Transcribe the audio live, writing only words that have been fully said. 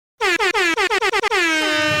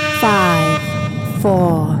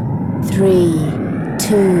3,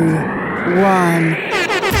 2, 1.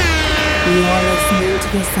 You're listening to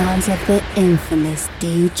the sounds of the infamous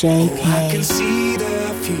DJ K. Oh, I can see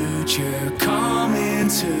the future coming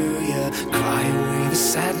to you. Cry away the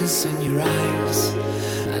sadness in your eyes.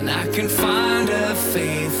 And I can find a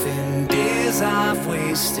faith in days I've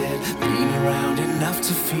wasted, been around enough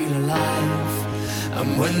to feel alive.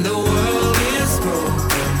 And when the world is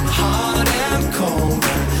broken, hard and cold,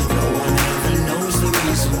 and no one ever knows the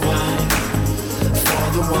reason why. For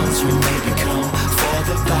the ones we may become, for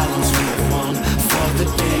the battles we have won, for the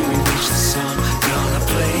day we reach the sun, gonna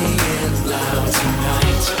play it loud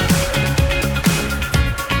tonight.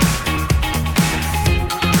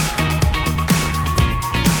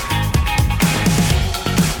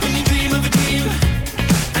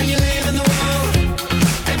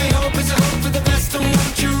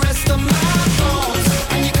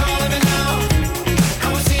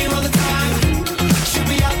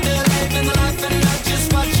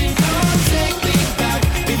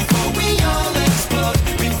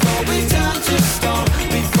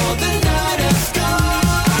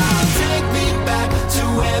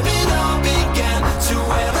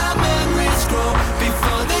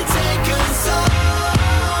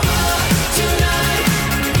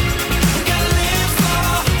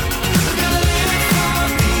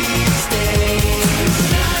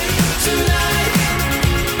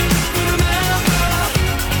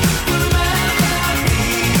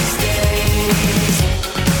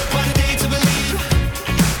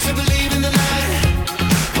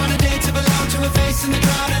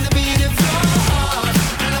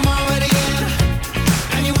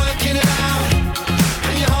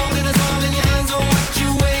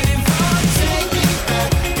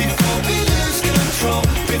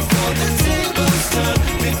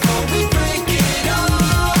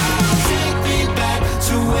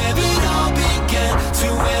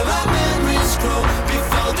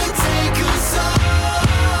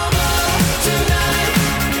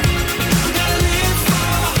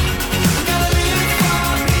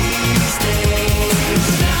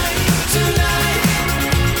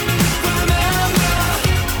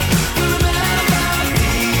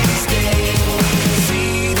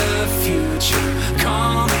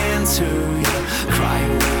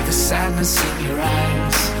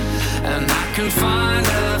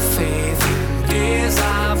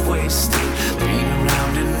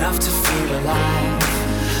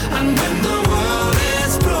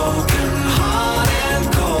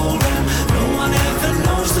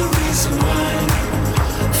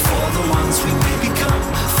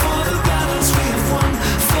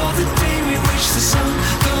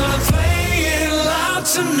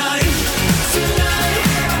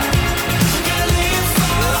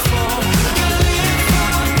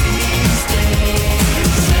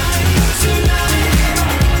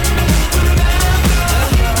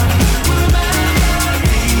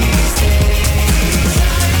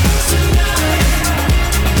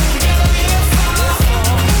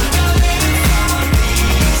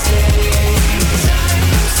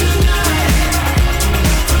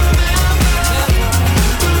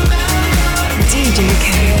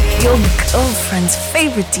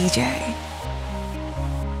 Favorite DJ.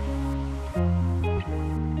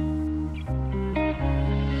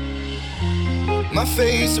 My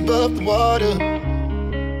face above the water,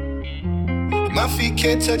 my feet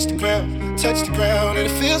can't touch the ground, and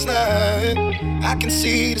it feels like I can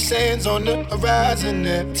see the sands on the horizon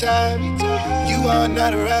every time you are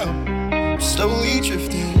not around. Slowly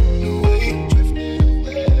drifting away,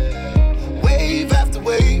 wave after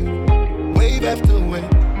wave, wave after wave,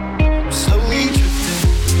 slowly drifting.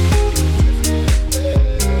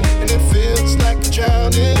 Feels like I'm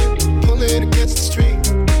drowning, pulling against the stream,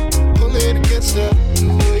 pulling against the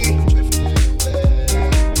wave.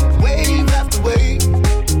 Wave after wave,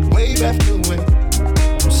 wave after wave,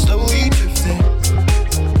 I'm slowly drifting.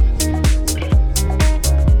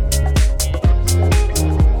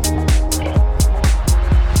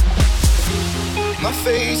 My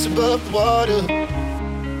face above the water,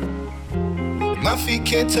 my feet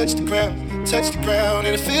can't touch the ground,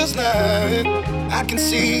 and it feels like I can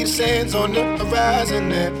see the sands on the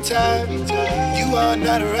horizon every time you are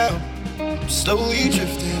not around. I'm slowly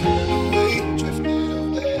drifting away,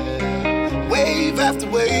 wave after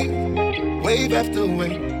wave, wave after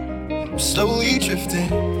wave. I'm slowly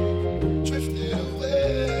drifting away,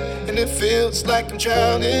 and it feels like I'm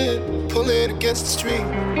drowning, pulling against the stream,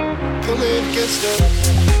 pulling against the.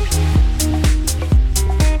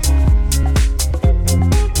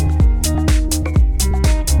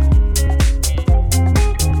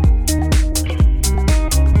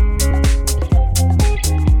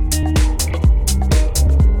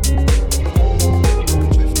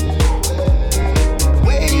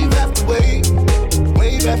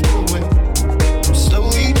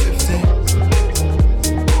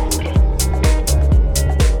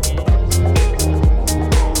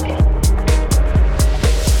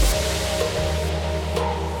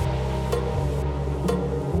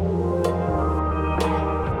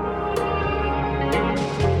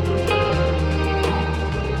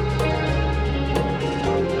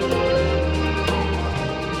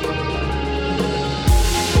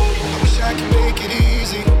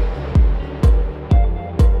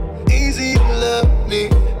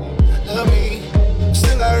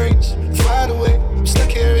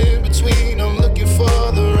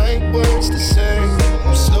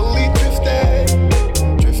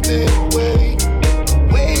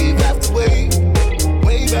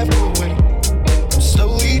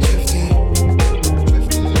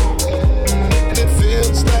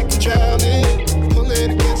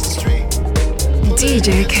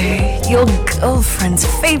 DJ K, your girlfriend's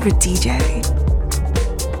favorite DJ.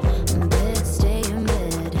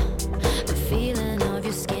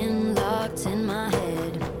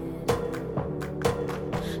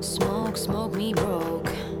 Smoke me broke.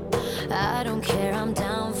 I don't care, I'm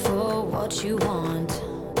down for what you want.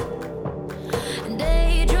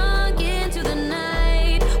 Day drunk into the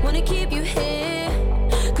night, wanna keep you here,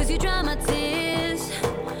 'cause you dry my tears.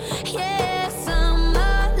 Yeah,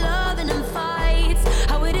 summer loving and fights,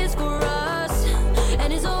 how it is for us,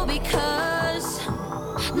 and it's all because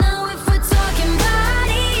now if we're talking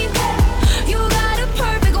body, you got a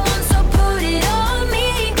perfect one, so put it on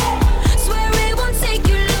me. Swear it won't take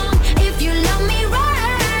you long if you love me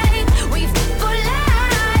right. We for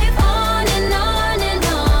life, on and on and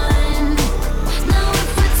on. Now if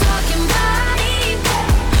we're talking body,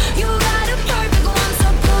 you got a perfect one, so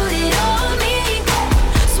put it on me.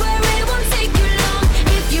 Swear it won't take you long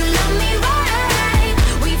if you love me right.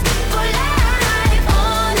 We for life,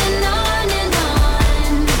 on and on and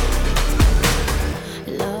on.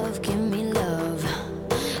 Love, give me love.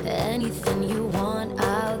 Anything you want,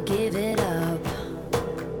 I'll give it up.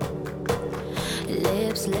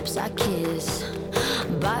 Lips I kiss.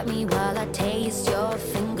 Bite me while I taste your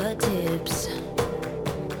fingertips.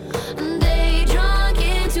 Day drunk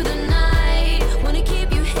into the night, wanna keep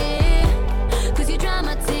you here, 'cause you dry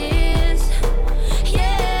my tears.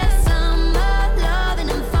 Yeah, summer loving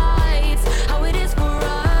and fights, how it is for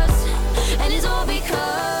us, and it's all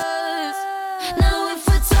because now if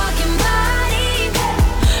we're talking body,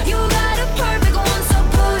 you got a perfect one, so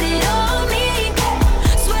put it on me.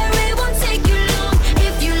 Swear it won't take you long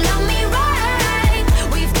if you love me right.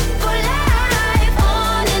 We for life,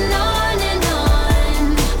 on and on and on.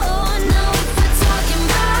 Oh, now if we're talking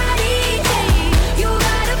body, you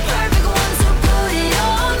got a perfect one, so put it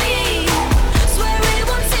on me. Swear it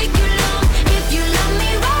won't take you long if you love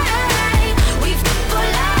me right. We for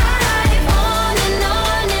life, on and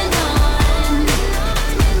on and on.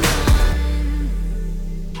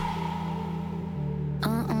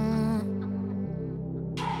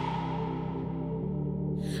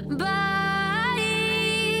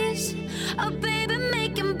 Bodies, oh baby,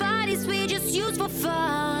 making bodies we just use for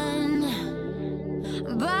fun.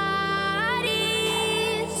 Bodies,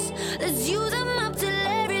 let's use them up till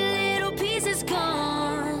every little piece is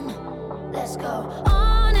gone. Let's go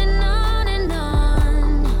on and on and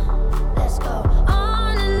on. Let's go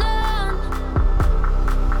on and on.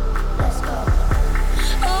 Let's go.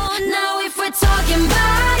 Oh, now if we're talking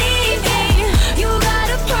body, you got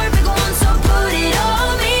a perfect one, so put it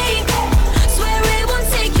on me. Swear it won't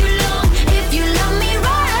take you long if you love me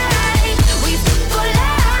right. We for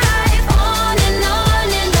life, on and on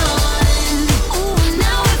and on. Ooh,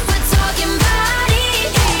 now if we're talking body,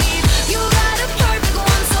 you got a perfect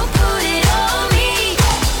one, so put it on me.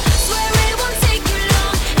 Swear it won't take you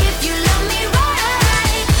long if you love me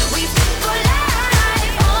right. We for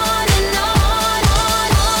life, on and on,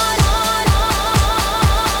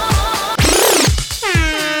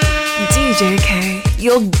 DJ K,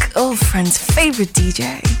 your girlfriend's favorite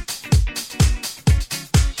DJ.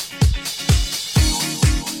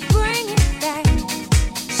 Bring it back,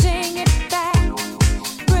 sing it back,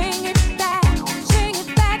 bring it back, sing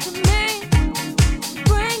it back to me.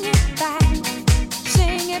 Bring it back,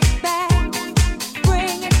 sing it back,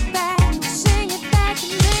 bring it back, sing it back to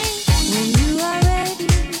me. When you are ready,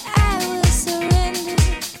 I will surrender.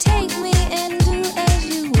 Take me and do as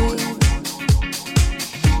you would.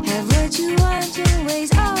 Have what you want, your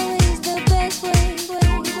way's always the best way.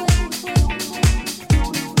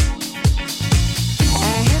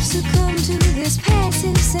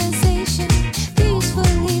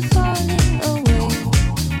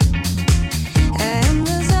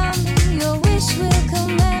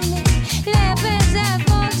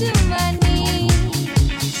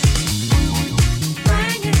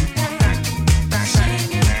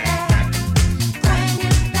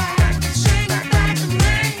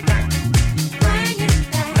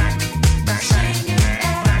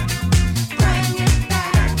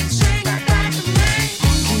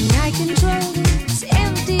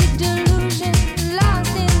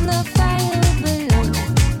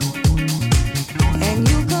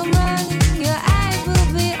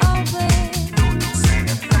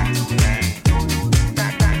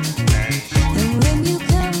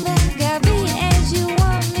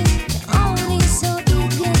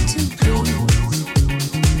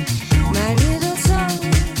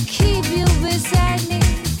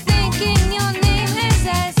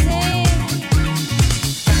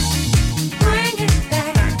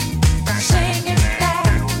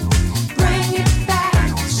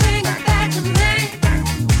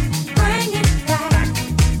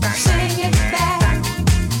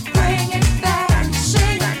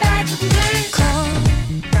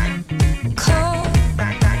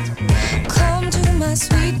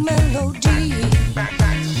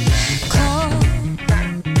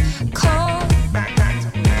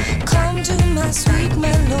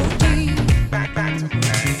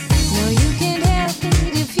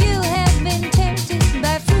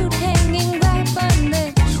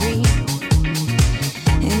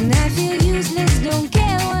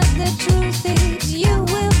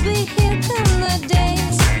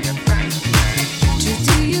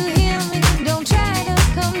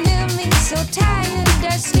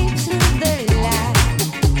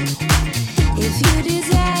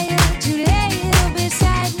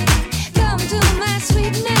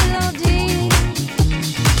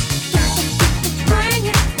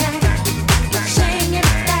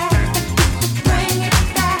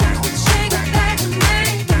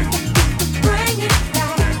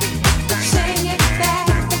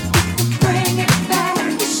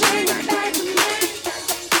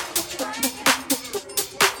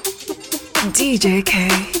 DJ K,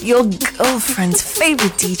 your girlfriend's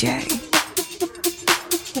favorite DJ.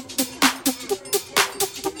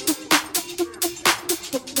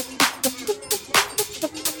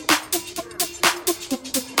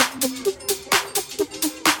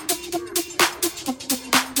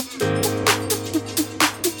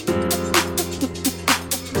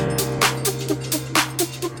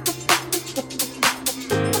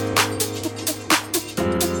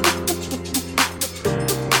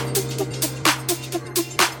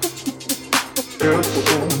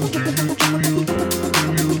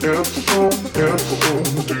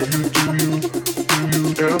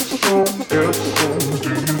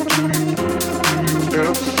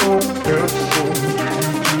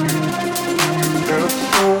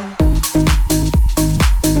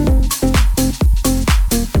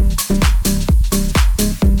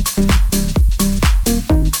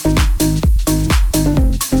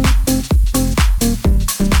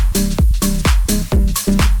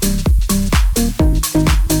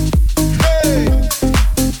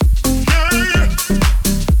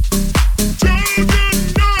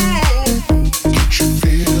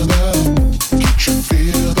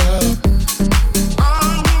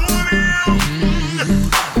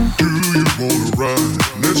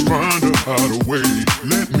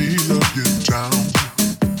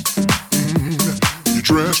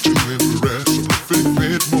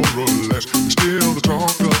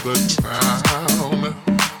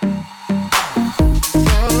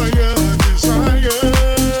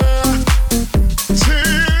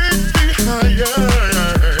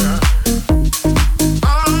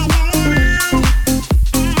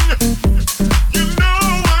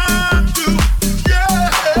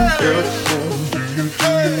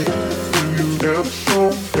 Yep.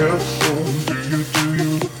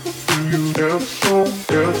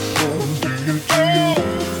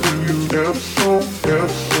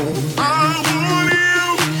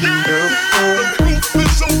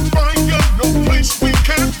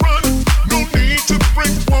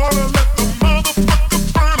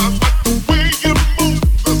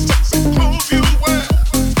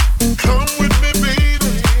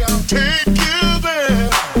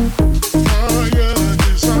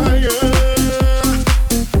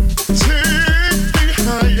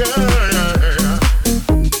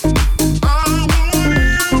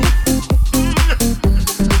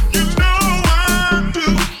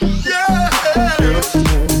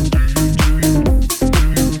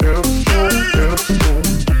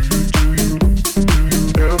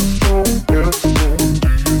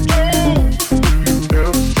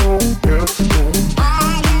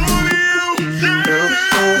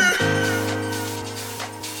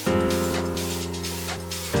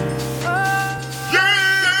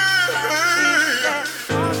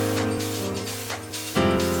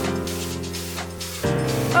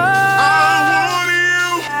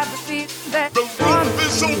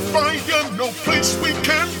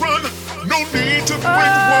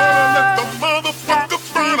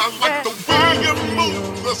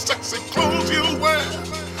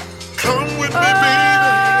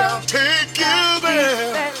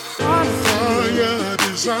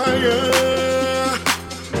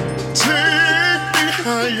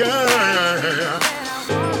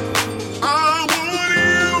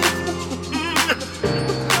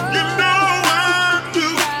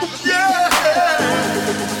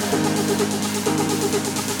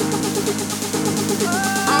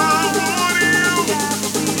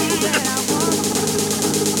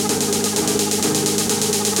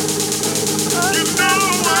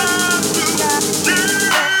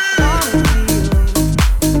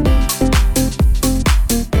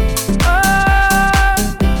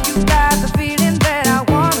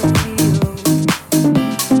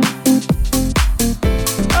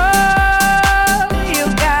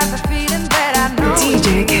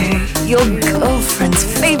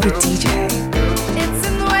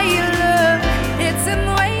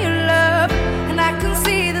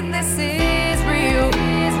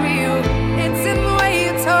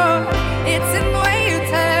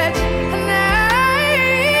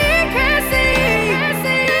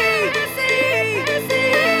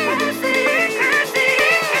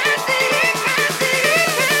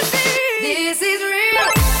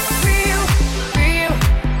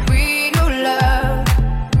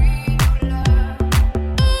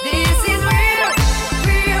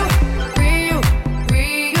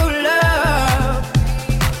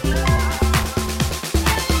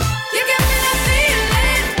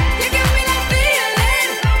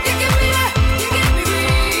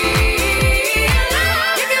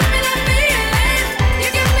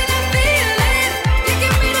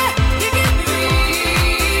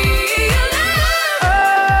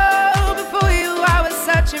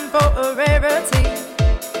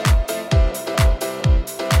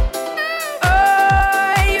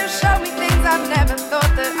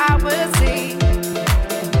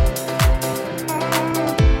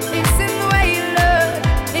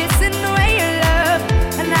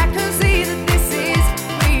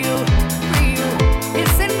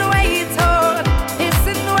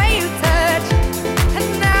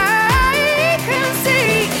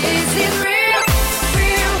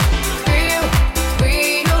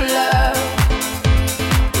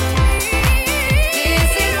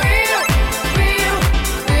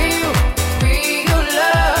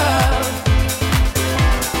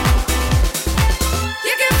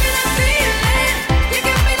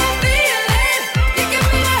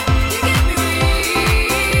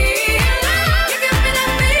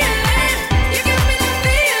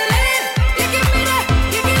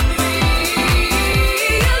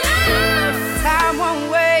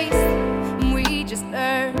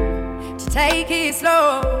 Take it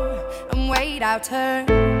slow and wait our turn.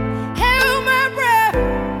 Hold my breath,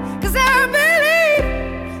 'cause I believe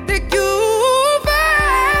that you'll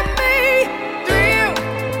find me. Real,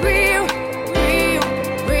 real, real,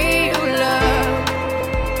 real love.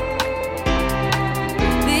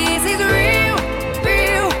 This is real,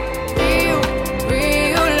 real, real,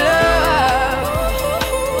 real love.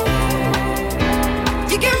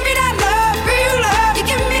 You give me that love, real love. You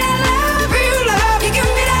give me that love, real love. You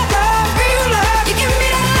give me that love, real love. You give me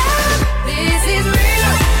that love. This is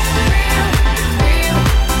real, real, real,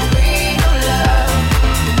 real love.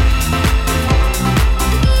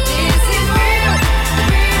 This is real,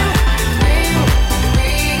 real, real,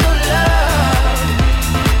 real love.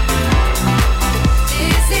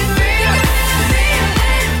 This is real, real,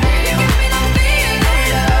 real. You give me that feeling,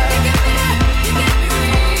 love. You give me that, you give me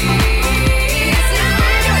real. This is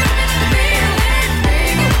real, real, real.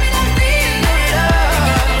 You give me that feeling, love.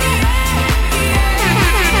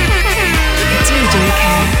 DJ K,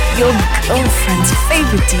 your girlfriend's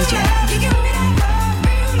favorite DJ. You give me that love,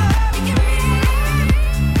 real love. You give me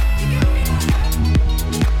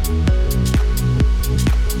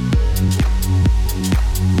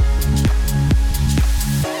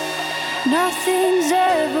Nothing's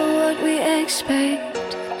ever what we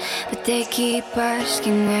expect, but they keep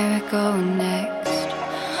asking where we're going next.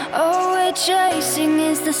 All we're chasing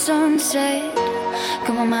is the sunset.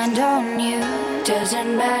 Got my mind on you.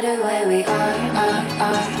 Doesn't matter where we are.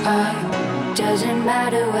 Doesn't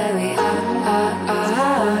matter where we are.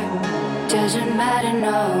 Doesn't matter,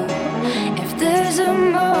 no. If there's a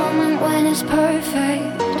moment when it's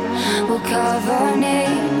perfect, we'll carve our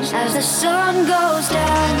names as the sun goes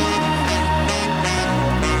down.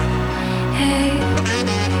 Hey,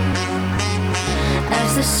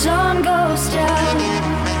 as the sun goes down.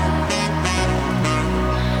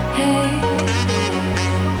 Hey,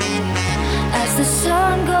 as the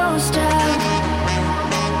sun goes down.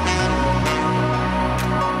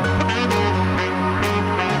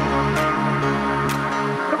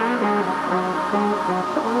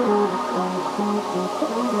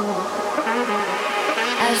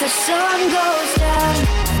 As the sun goes down.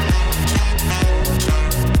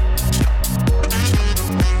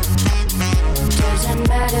 Doesn't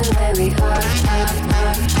matter where we are.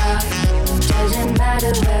 Doesn't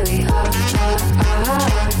matter where we are.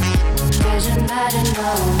 Doesn't matter,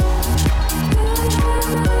 no.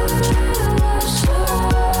 So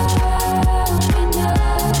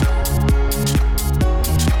enough.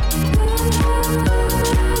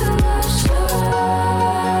 So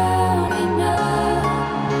enough.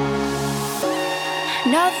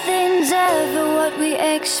 Nothing's ever what we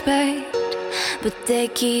expect, but they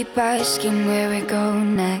keep asking where we go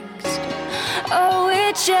next. All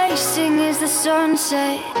we're chasing is the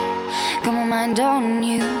sunset. Got my mind on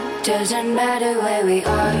you. Doesn't matter where we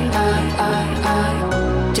are.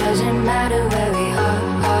 Doesn't matter where we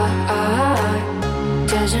are.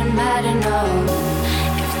 Doesn't matter, no.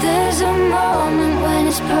 If there's a moment when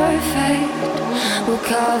it's perfect, we'll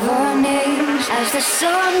carve our names as the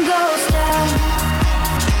sun goes down.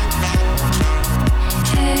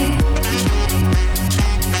 Hey,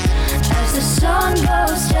 as the sun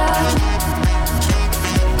goes down.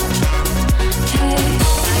 Hey,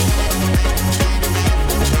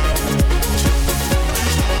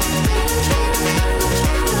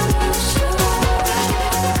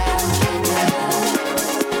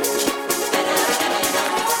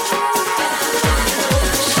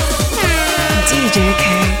 DJ K,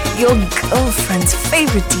 your girlfriend's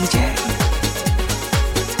favorite DJ.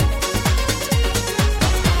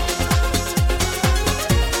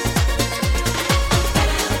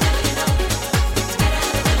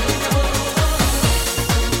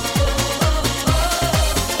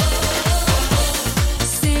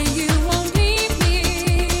 Say you won't leave me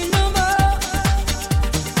no more.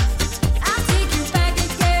 I'll take you back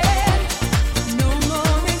again. No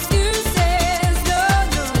more excuses, no,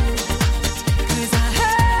 no. 'Cause I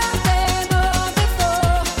heard them all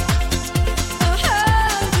before.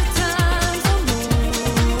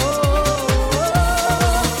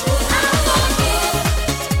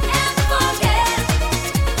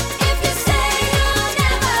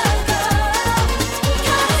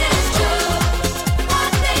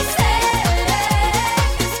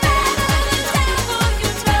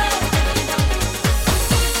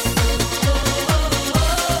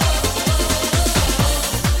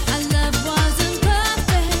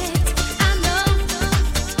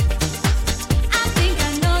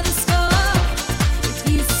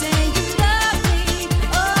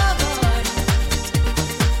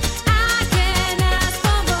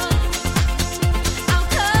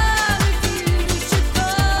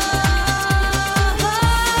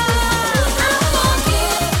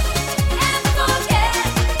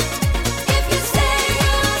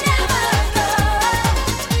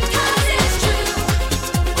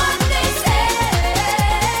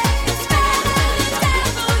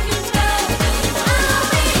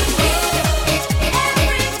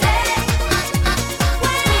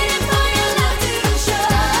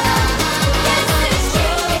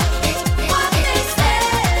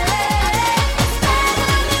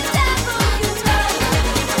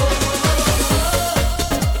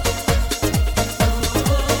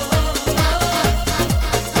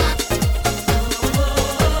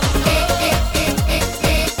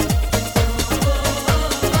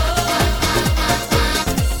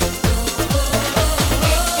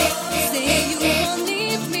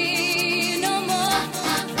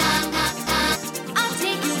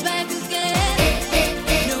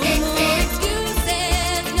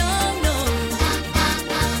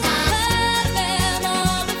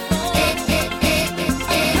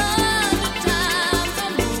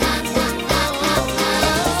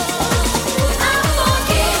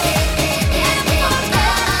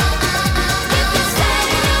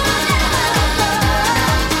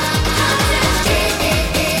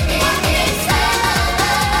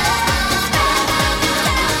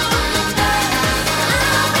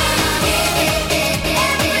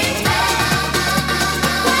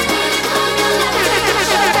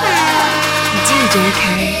 DJ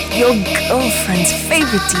K, your girlfriend's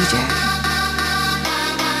favorite DJ.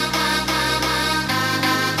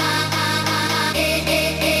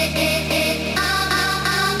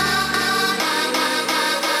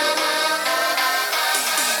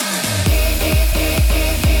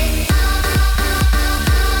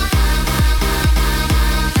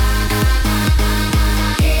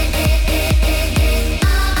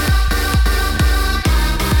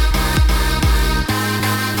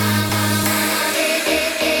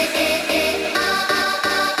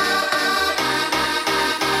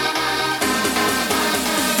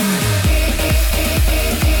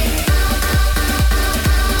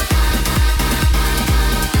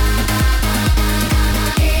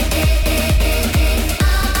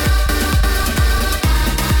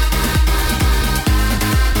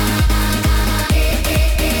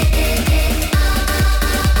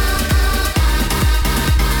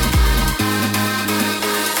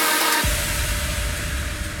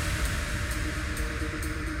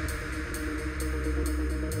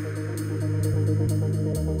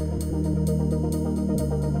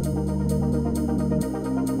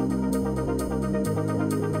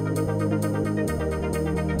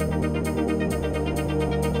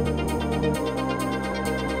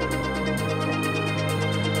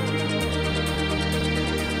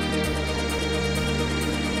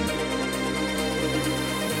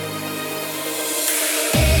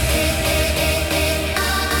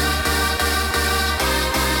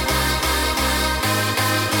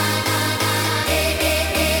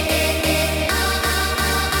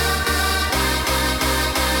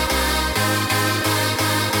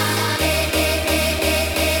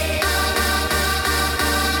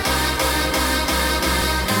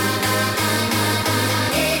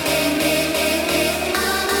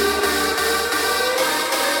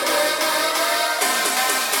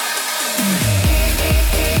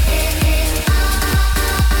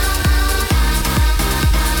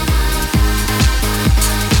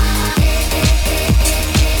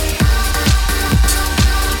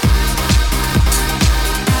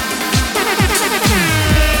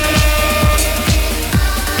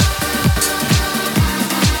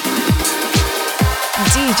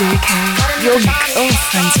 DJ K, your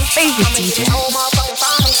girlfriend's favorite DJ.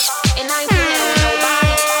 And I ain't playing with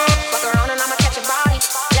nobody. Fuck around and I'ma catch a body.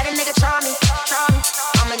 Let a nigga try me.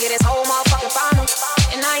 I'ma get his whole motherfucking final.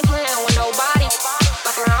 And I ain't playing with nobody.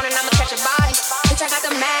 Fuck around and I'ma catch a body. Bitch, I got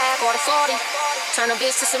the Mac or the 40. Turn a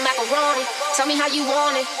bitch to some macaroni. Tell me how you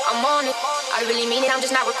want it, I'm on it. I really mean it, I'm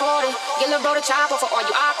just not recording. Get lil' bro the chopper for all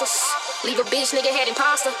you octors. Leave a bitch nigga head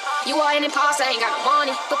imposter. You are an imposter, ain't got no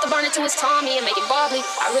money. Put the burner to his tummy and make it bubbly.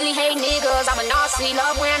 I really hate niggas, I'm a Nazi.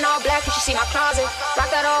 Love wearing all black, you should see my closet.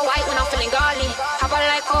 Rock that all white when I'm feeling godly. Hop out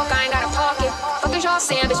like coke, I ain't got a pocket. Fuck is y'all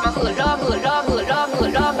saying, bitch, my hood love, hood love, hood love,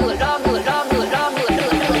 hood love, hood love, hood love, hood love, hood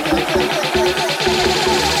love.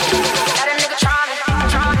 Let a nigga try me,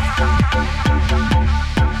 try me.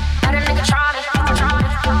 Let a nigga try me, try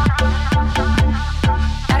me.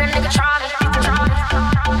 Let a nigga try me, try me.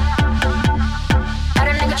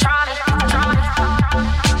 Let a nigga try me, try me. Let a nigga try me, try me.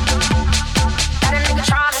 Let a nigga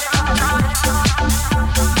try me, try me.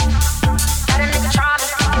 Let a nigga try me,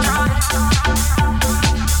 try me.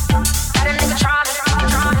 Let a nigga try me, try me. Let a nigga try me,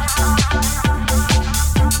 try me.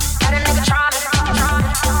 Let a nigga try me, try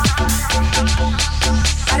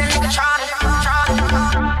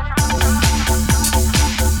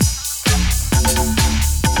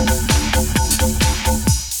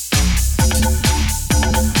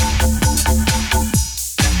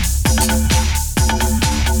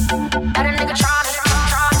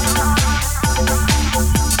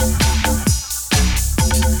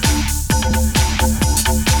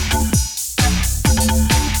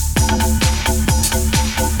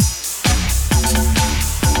me.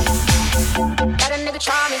 Let a nigga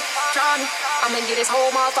try me, try me. I'ma get his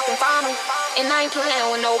whole motherfucking final. And I ain't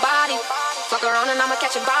playing with nobody. Fuck around and I'ma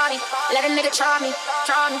catch a body. Let a nigga try me,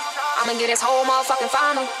 try me. I'ma get his whole motherfucking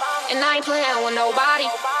final. And I ain't playing with nobody.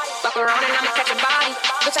 Fuck around and I'ma catch a body.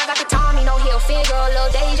 Bitch, I got the Tommy, no heel figure.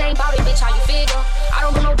 Lil' Dage ain't bout it, bitch, how you figure? I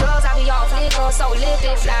don't do no drugs, I be all flicker. So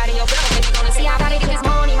lifted, fly in your blood, bitch, you gonna see how I gotta get this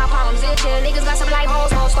money. My palms itching. Niggas got some like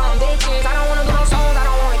hoes, most on bitches. I don't wanna do no songs, I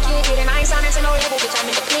don't wanna kick it. And I ain't signing to no label, bitch, I'm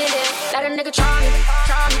independent. Let a nigga try me,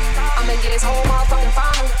 try me. I'ma get his whole motherfucking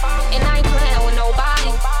final. And I ain't playing with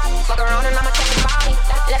nobody. Fuck around and I'ma catch a body.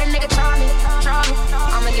 Let a nigga try me, try me.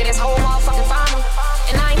 I'ma get his whole motherfucking final.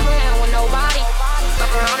 And I ain't playing with nobody.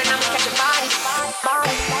 Fuck around and I'ma catch a body.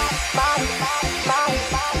 Body, body, body, body,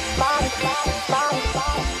 body, body, body,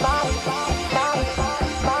 body,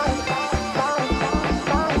 body.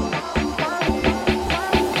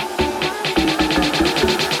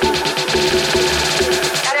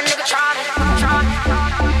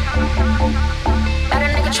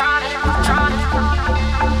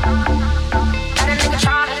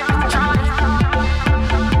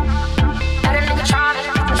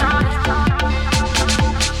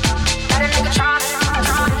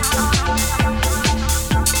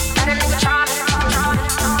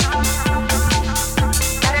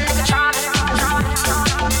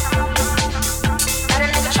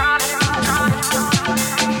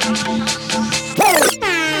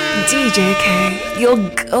 DJ K, your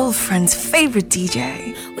girlfriend's favorite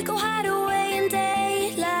DJ. We go hide away in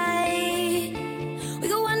daylight. We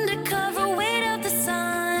go undercover, wait out the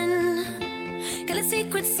sun. Got a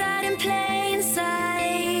secret side in plain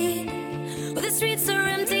sight. Where the streets are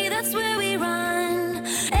empty, that's where we run.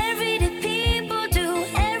 Everyday people do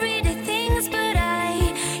everyday things, but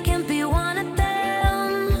I can't be one of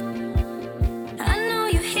them. I know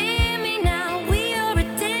you hear me now. We are a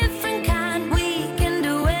different kind. We can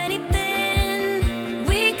do anything.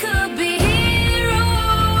 We could be heroes.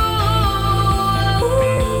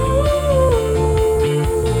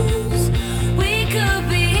 We could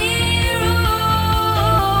be heroes.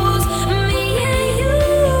 Me and you.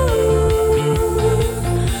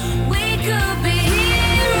 We could be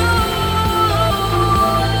heroes.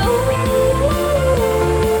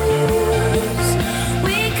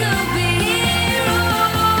 We could be heroes.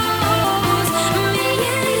 Me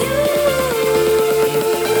and you.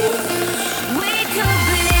 We could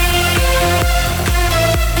be.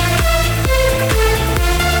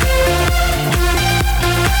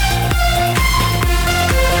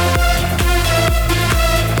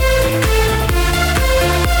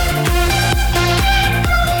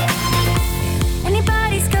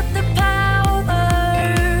 Anybody's got the power.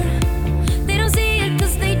 They don't see it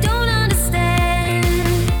 'cause they don't understand.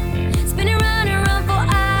 Spinning round and round for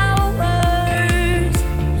hours.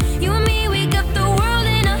 You and me, we got the world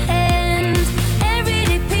in our hands.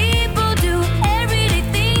 Everyday people do everyday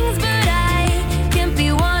things, but I can't be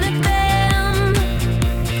one of them.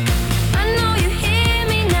 I know you hear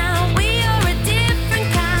me now. We are a different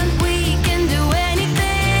kind. We can do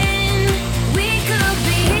anything. We could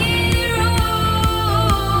be heroes.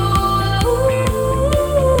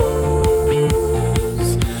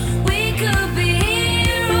 We could be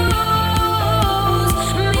heroes.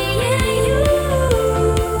 Me and you.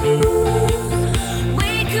 We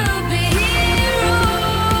could be heroes.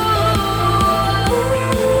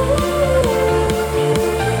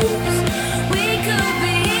 We could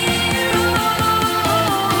be heroes.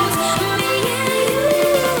 Me and you.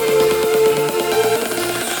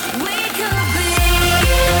 We could be.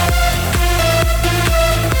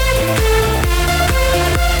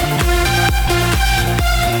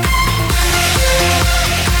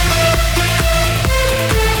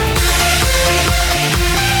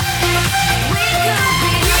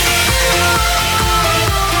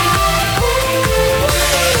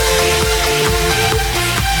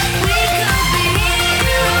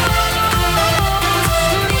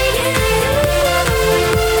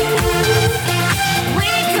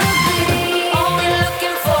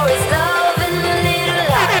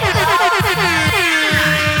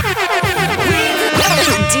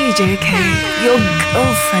 DJ K, your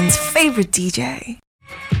girlfriend's favorite DJ.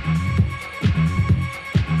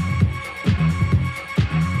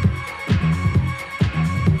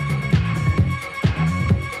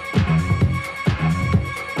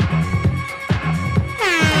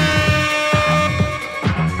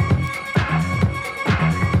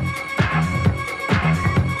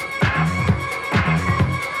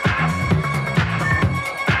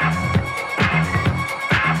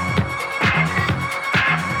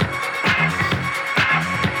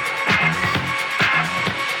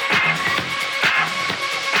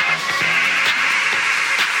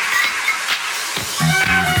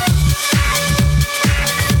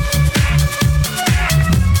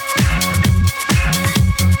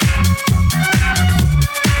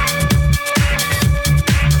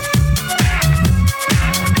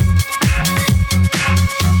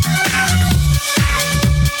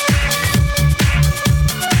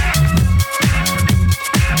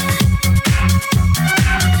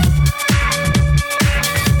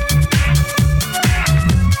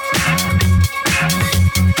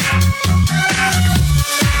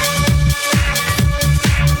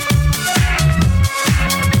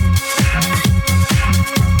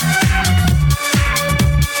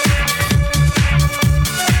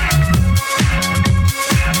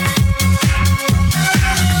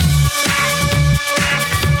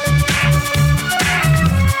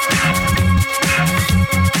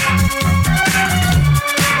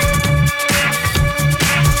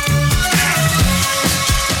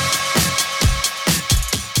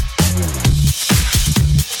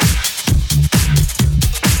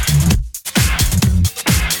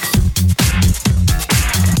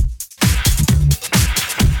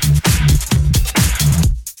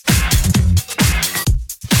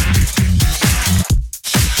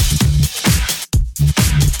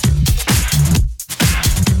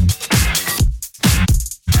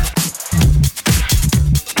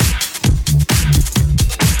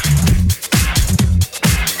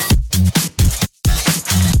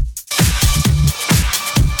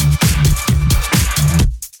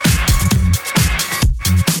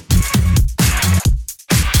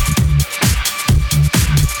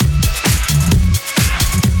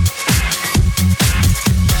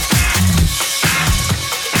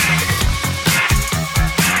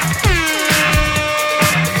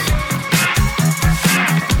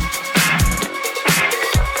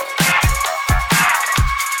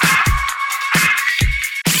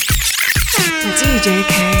 DJ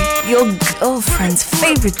K, your girlfriend's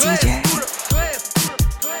favorite DJ.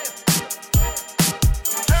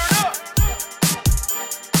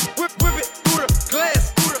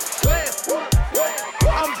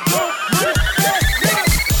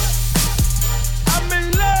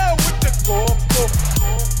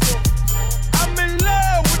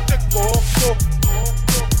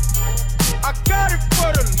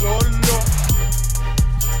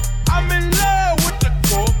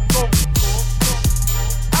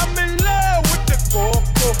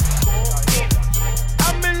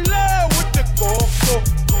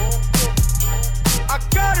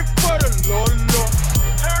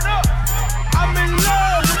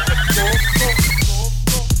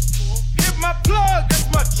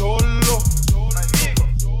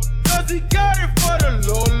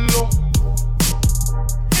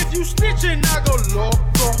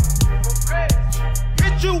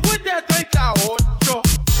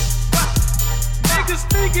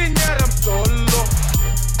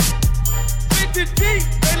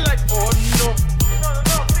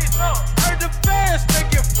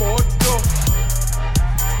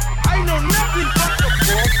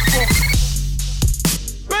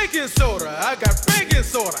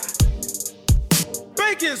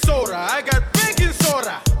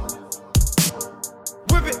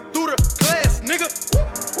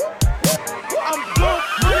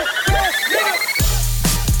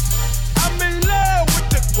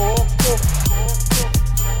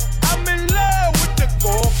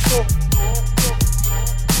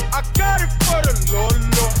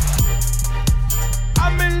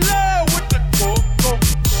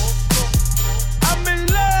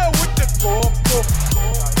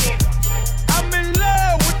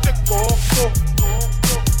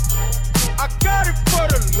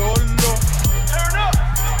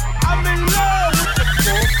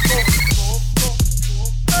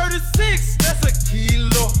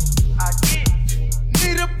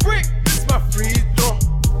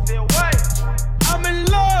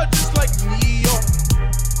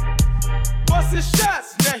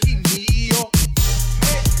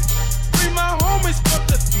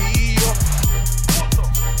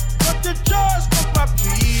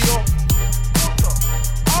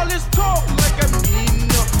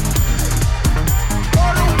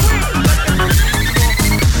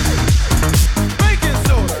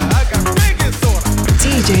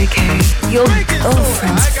 Your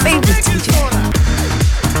girlfriend's favorite DJ.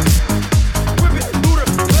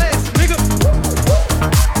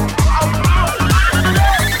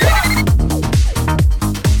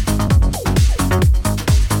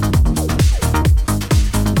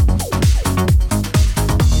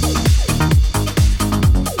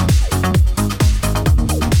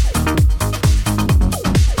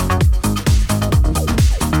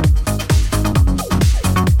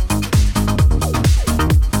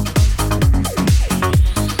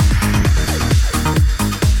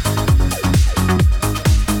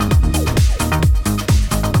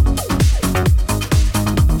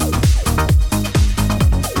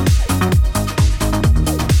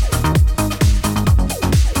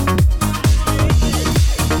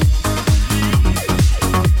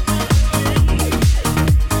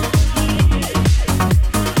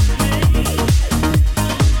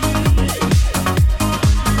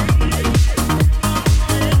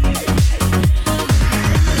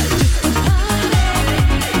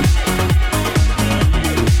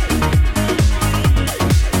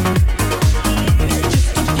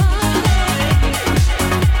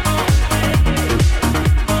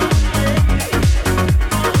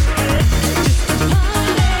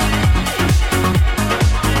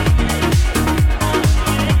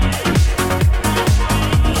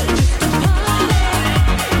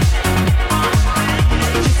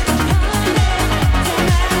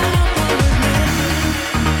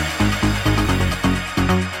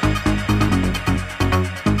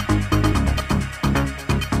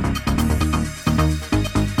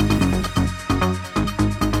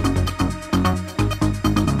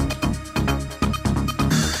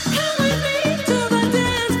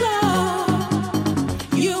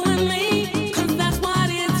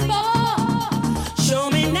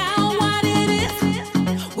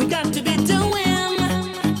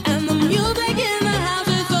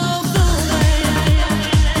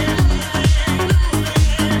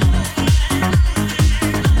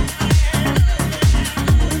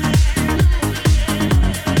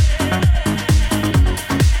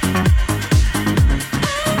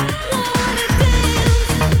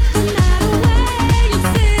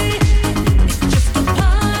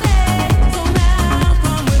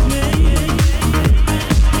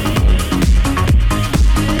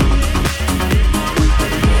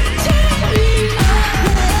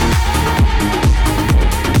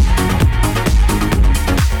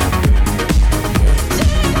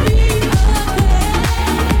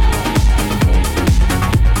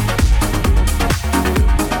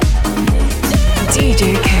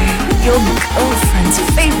 your girlfriend's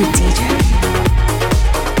favorite DJ.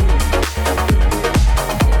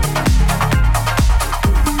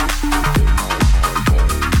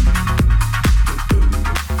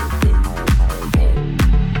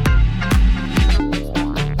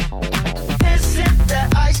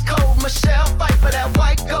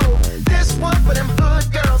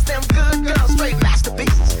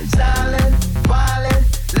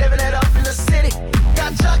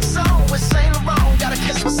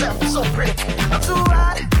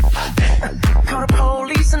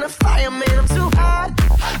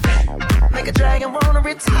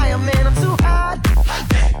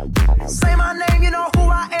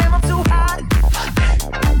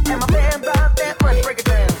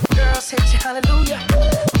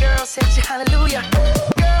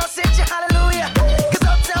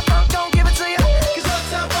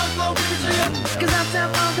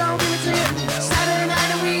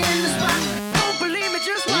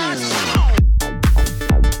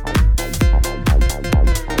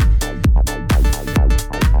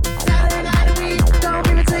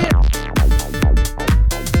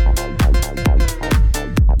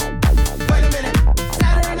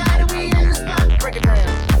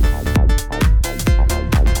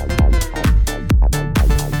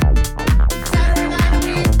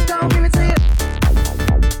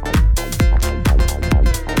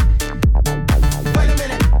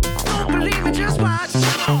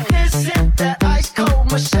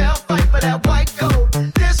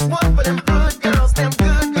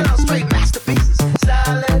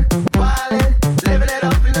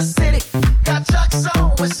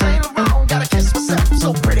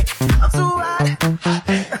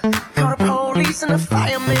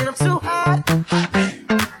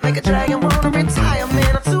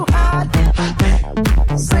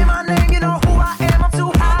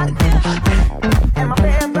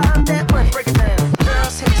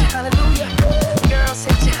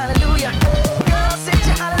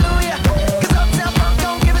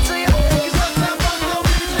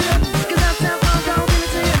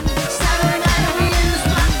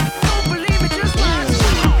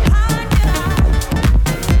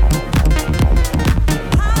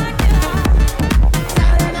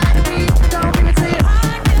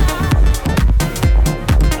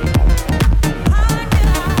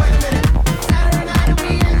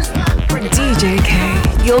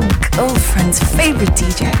 Your girlfriend's favorite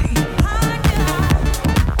DJ.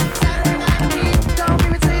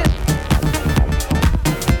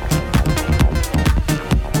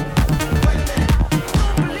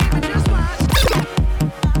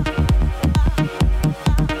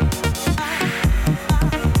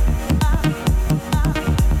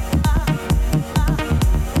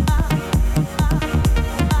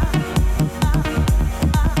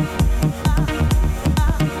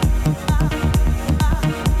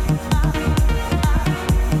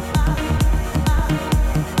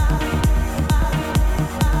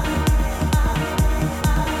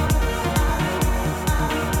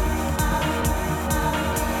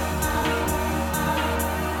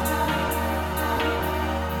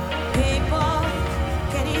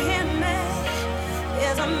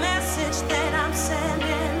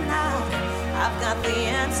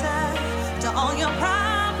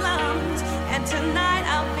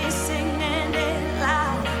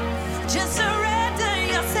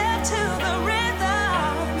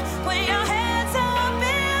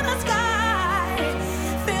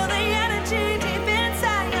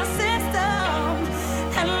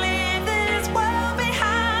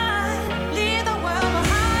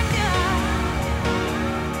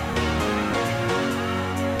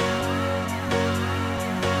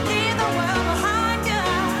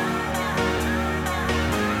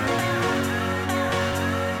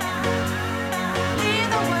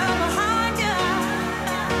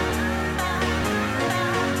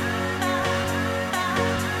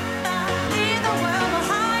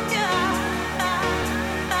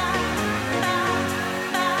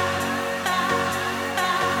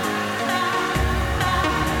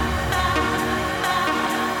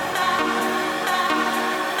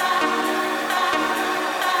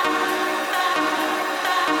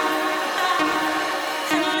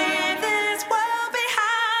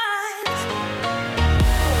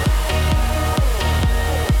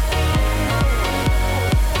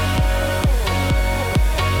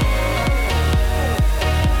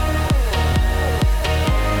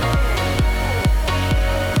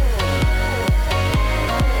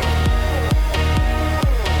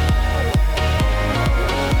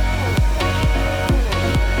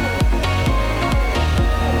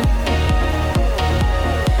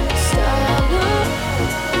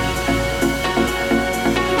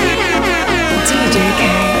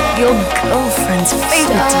 your girlfriend's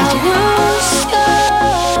favorite DJ.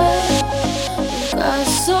 Got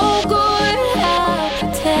so good at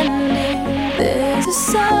pretending there's a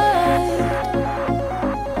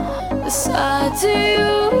side to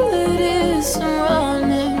you that isn't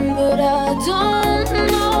running, but I don't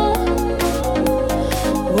know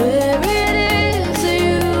where it is that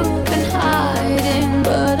you've been hiding,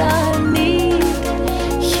 but I need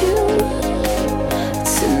you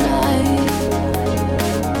tonight.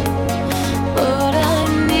 But I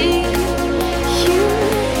need you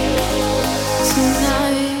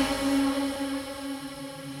tonight.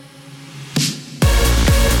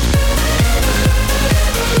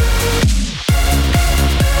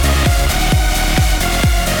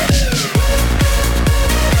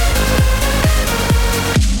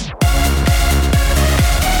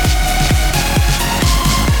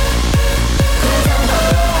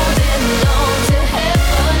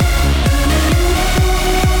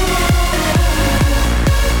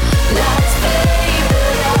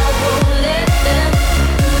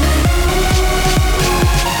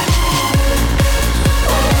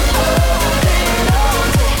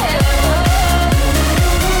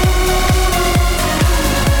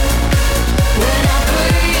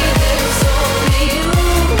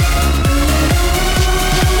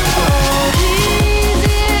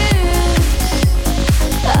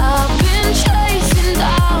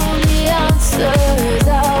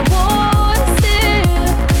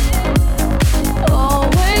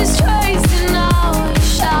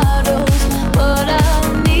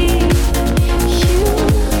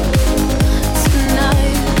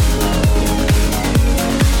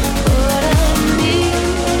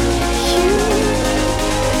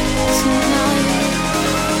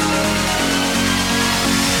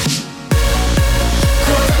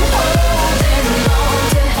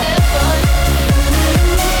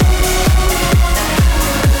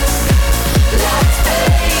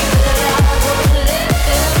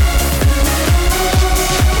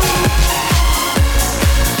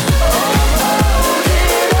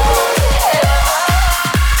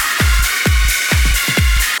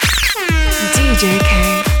 DJ K,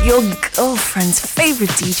 your girlfriend's favorite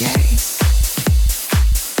DJ.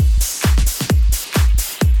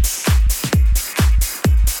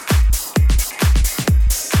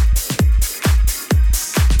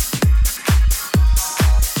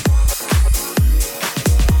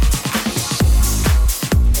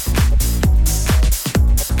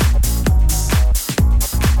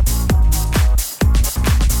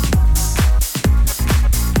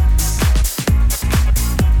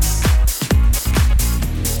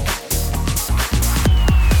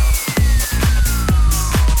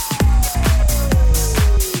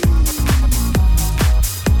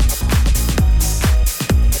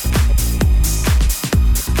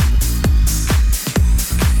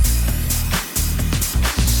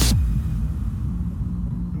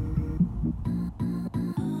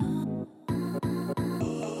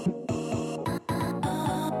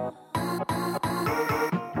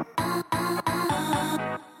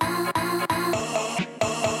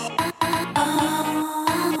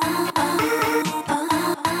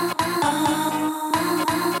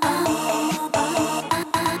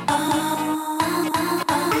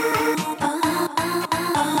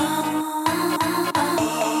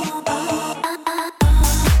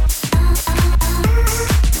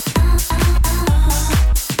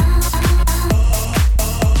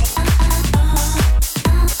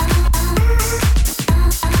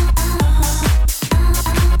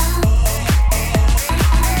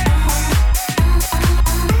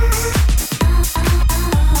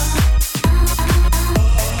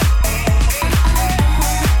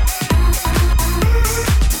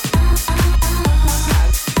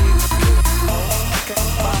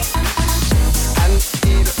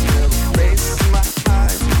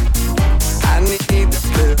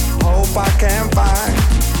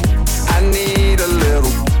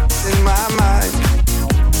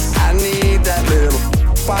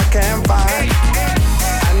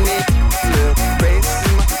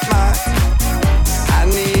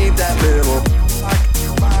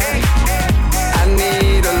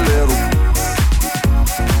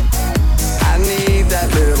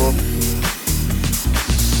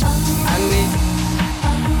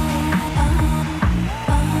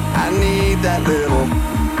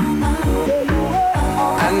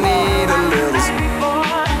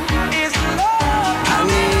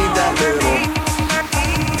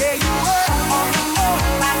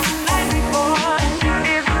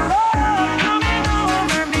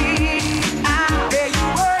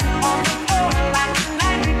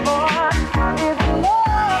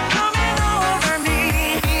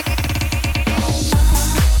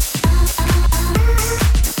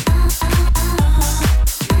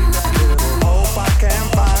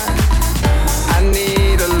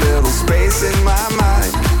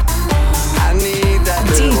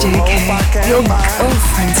 Your find.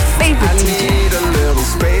 girlfriend's favorite I DJ. need a little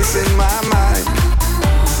space in my mind.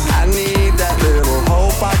 I need that little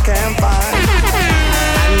hope I can't find.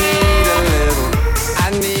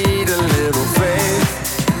 I need a little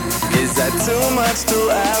faith. Is that too much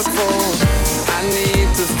to ask for? I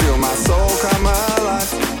need to feel my soul come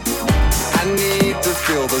alive. I need to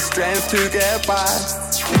feel the strength to get by.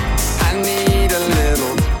 I need a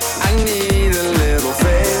little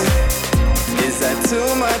faith. Is that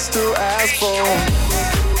too much to ask for?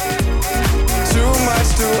 Too much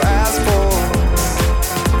to ask for.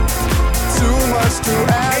 Too much to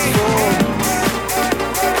ask for.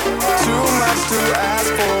 Too much to ask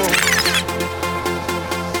for.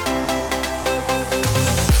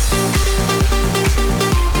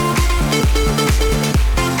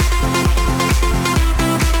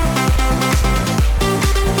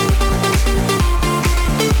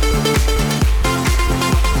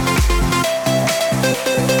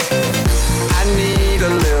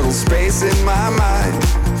 Space in my mind.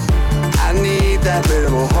 I need that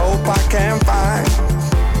little hope I can't find.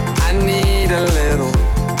 I need a little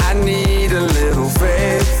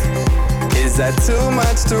faith. Is that too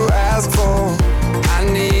much to ask for? I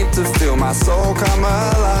need to feel my soul come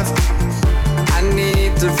alive. I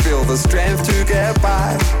need to feel the strength to get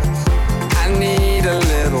by. I need a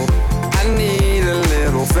little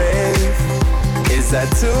faith. Is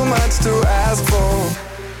that too much to ask for?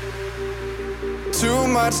 Too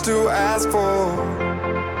much to ask for.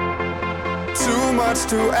 Too much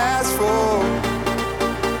to ask for.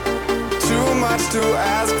 Too much to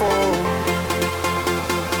ask for.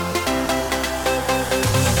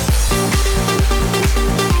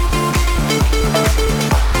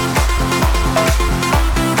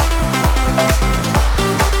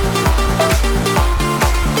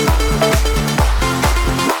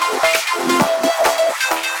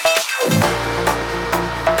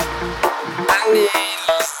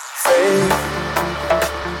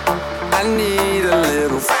 I need a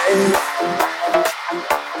little faith.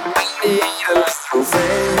 I need a little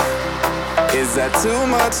faith. Is that too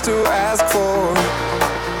much to ask for?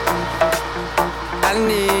 I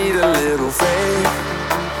need a little faith.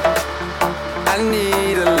 I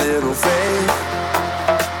need a little faith.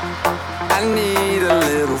 I need a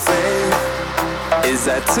little faith. Is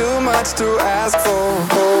that too much to ask for?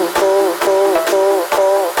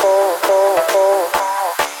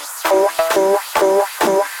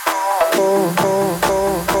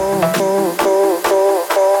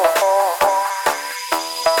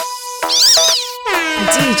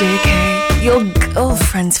 DJ K, your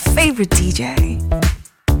girlfriend's favorite DJ.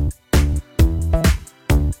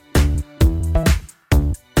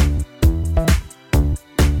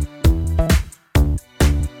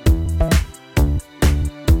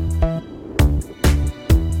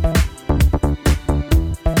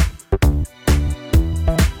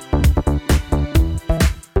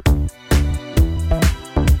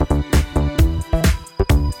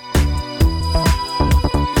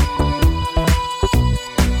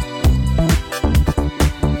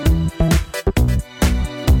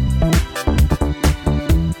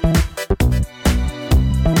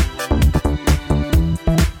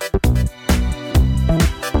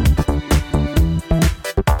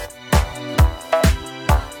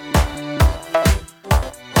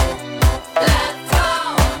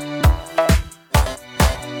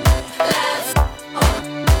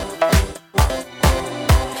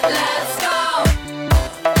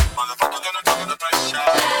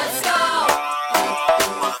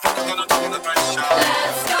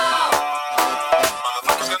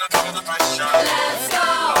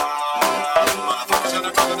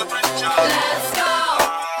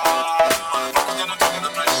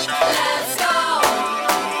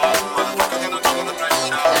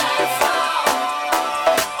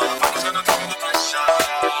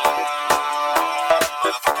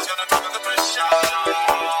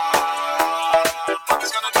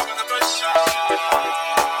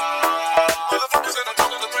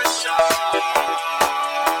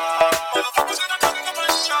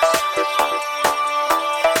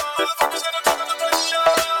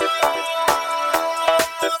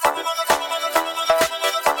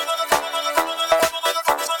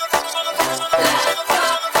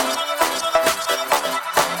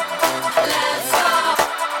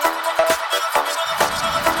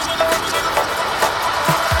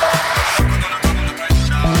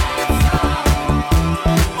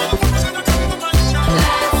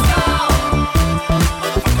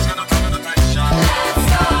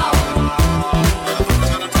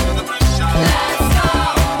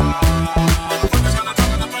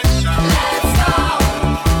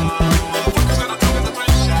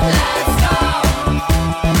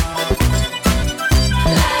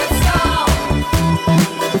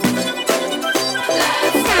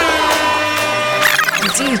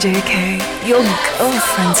 DJ K, your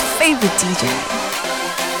girlfriend's favorite DJ.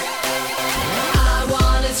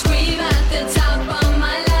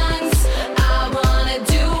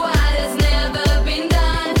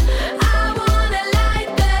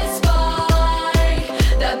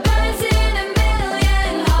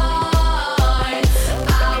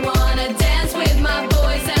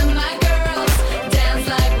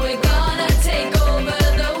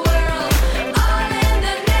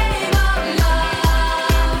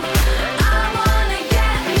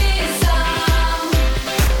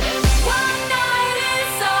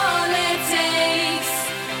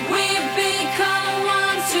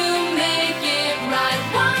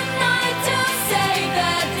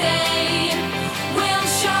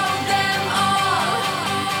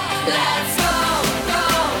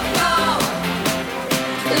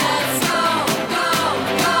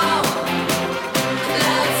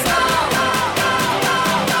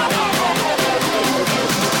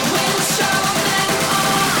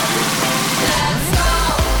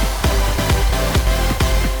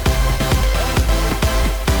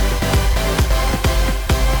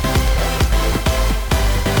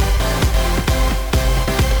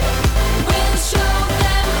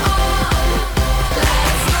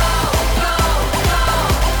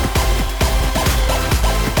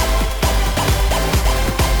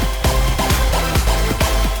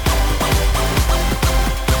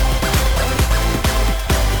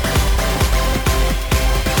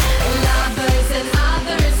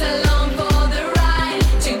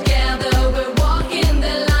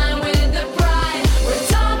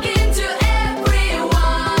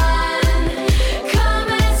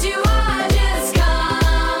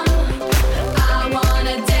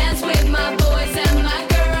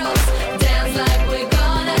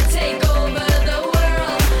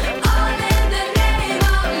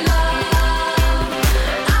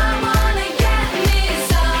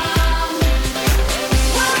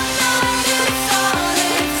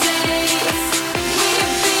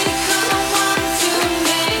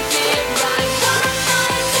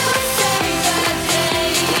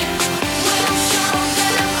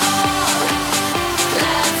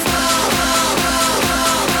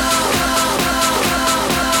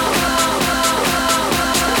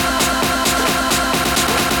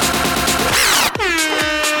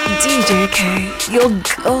 DJ K, your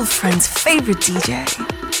girlfriend's favorite DJ.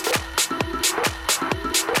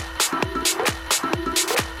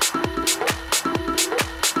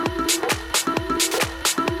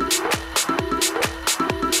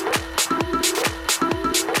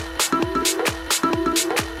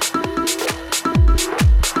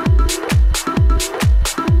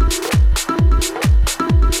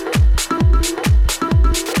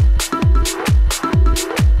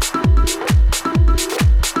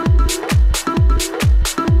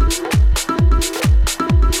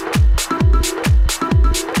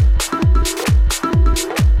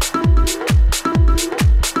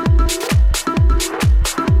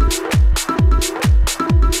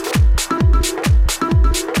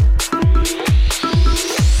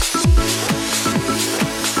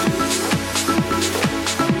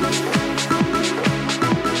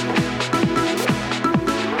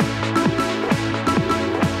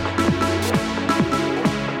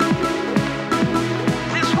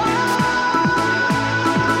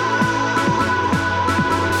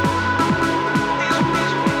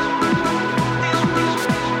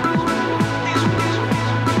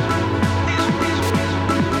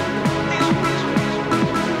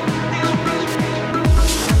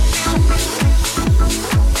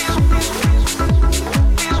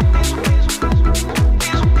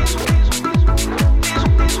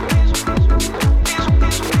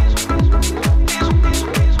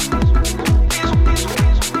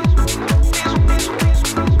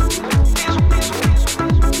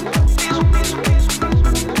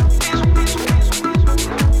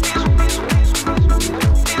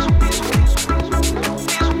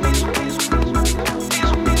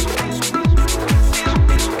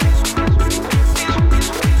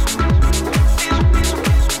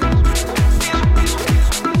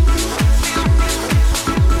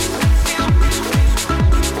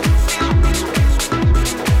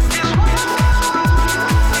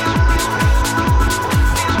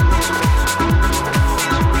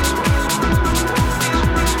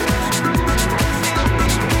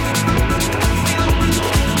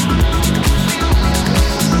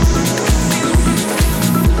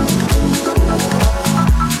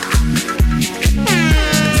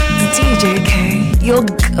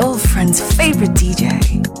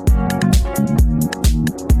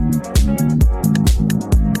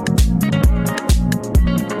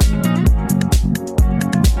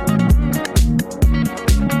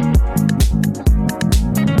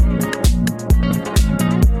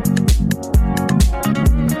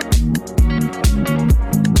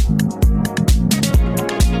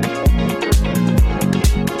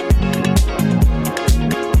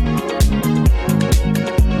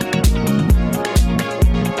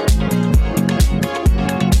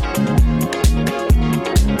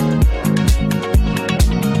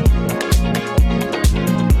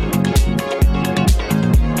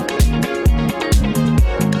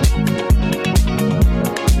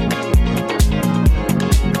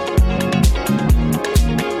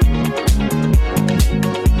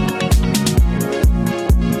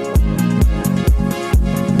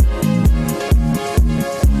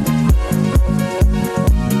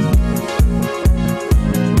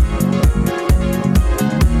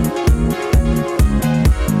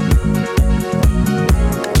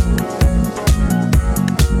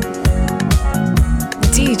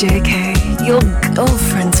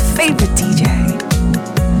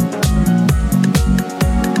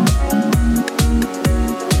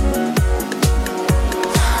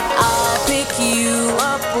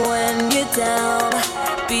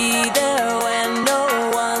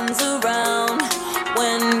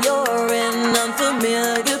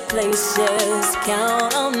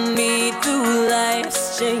 count on me through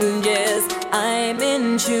life's changes. I'm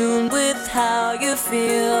in tune with how you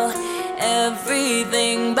feel.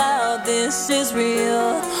 Everything about this is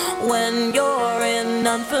real. When you're in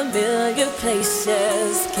unfamiliar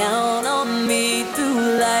places, count on me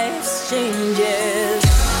through life's changes.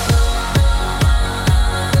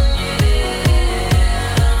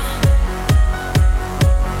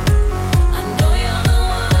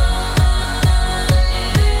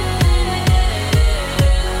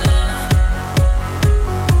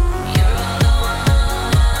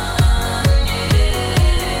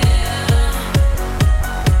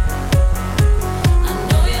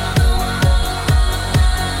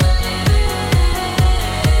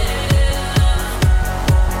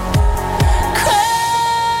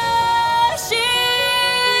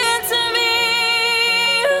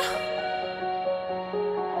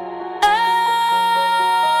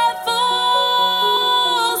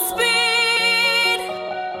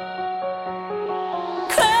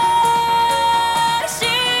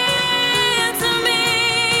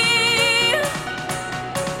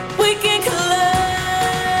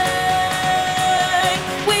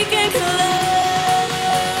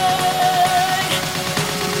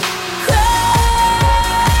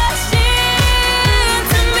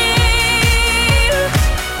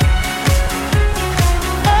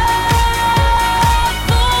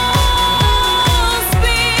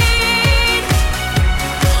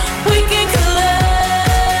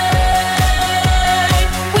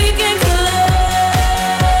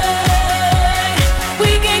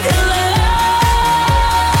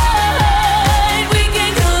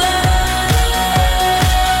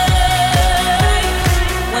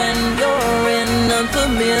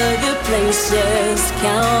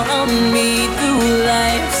 Count on me through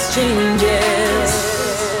life's changes.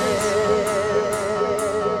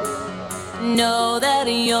 Know that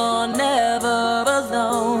you're never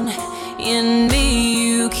alone. In me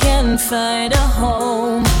you can find a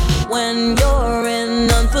home. When you're in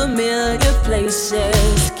unfamiliar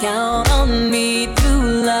places, count on me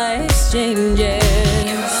through life's changes.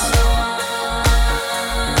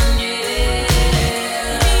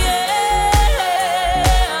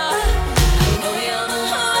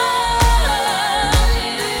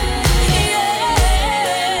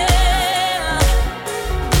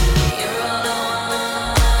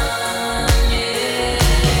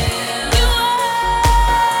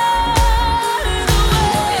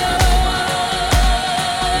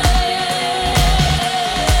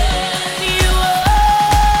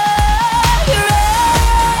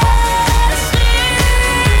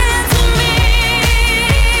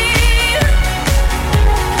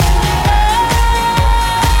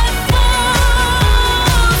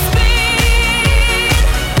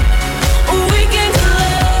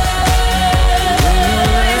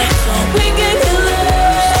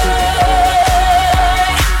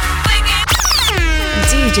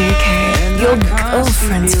 Your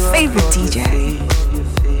girlfriend's favorite DJ.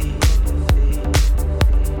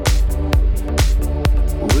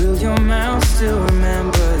 Will your mouth still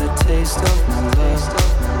remember the taste of my love?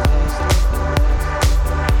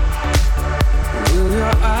 Will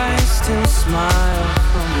your eyes still smile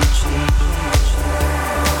from the cheek?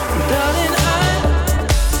 Darling, I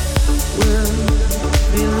will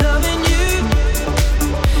be loving you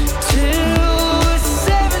till we're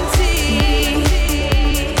 70.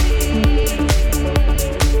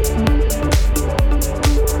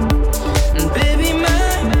 And baby, my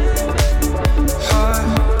heart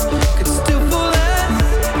could still fall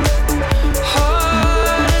as hard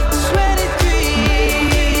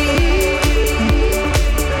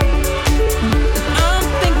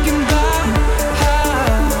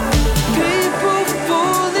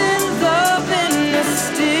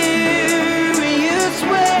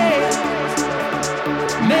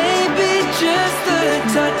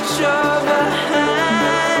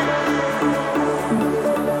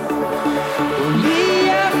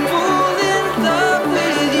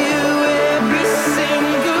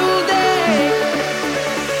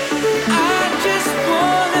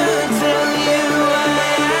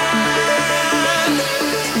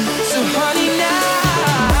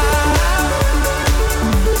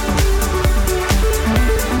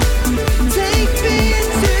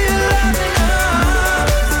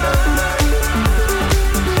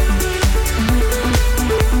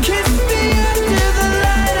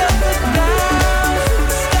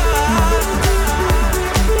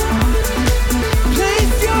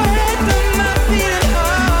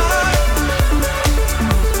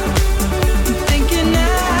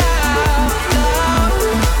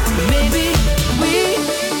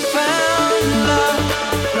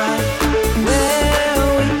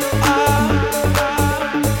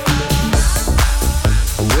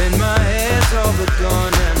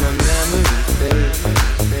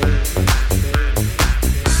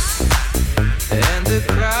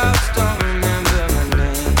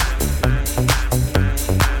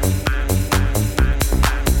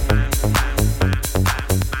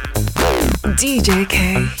DJ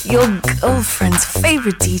K, your girlfriend's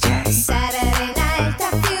favorite DJ. Saturday night,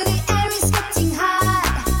 I feel the air is getting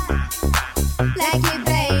hot. Like you,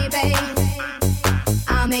 baby.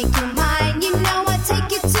 I'll make you mine. You know I'll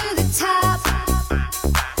take you to the top.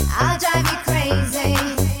 I'll drive you crazy.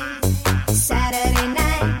 Saturday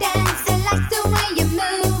night dance, I like the way you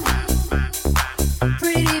move.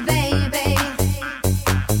 Pretty baby.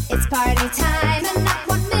 It's party time and not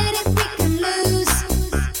 1 minute we can lose.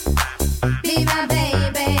 Be my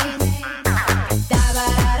baby.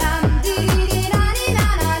 Da-ba-da-dum,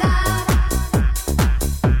 dee-dee-da-dee-da-da-da.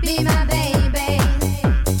 Be my baby.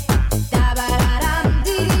 Da-ba-da-dum,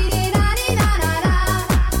 dee-dee-da-dee-da-da-da.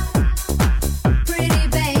 Pretty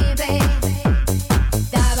baby.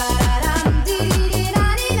 Da-ba-da-dum,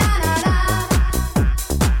 dee-dee-da-dee-da-da-da.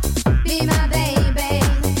 Be my baby.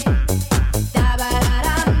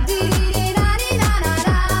 Da-ba-da-dum,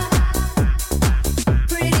 dee-dee-da-dee-da-da-da.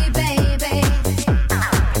 Pretty baby.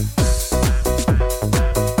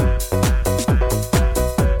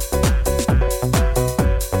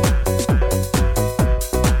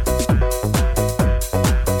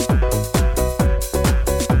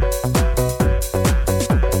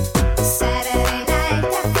 Saturday night,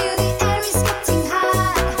 I feel the air is getting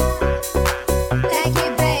hot. Like you,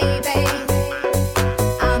 baby.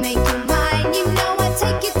 I'll make you mine. You know I'll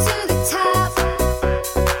take you to the top.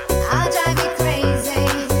 I'll drive you crazy.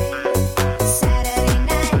 Saturday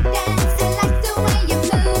night dance, I like the way you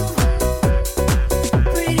move.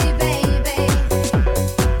 Pretty baby.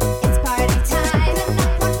 It's party time and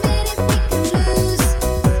not 1 minute we can lose.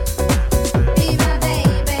 Be my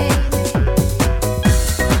baby.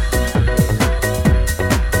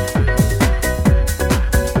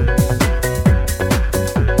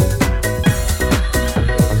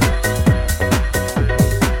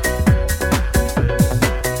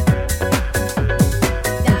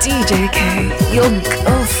 DJ K, your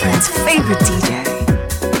girlfriend's favorite DJ.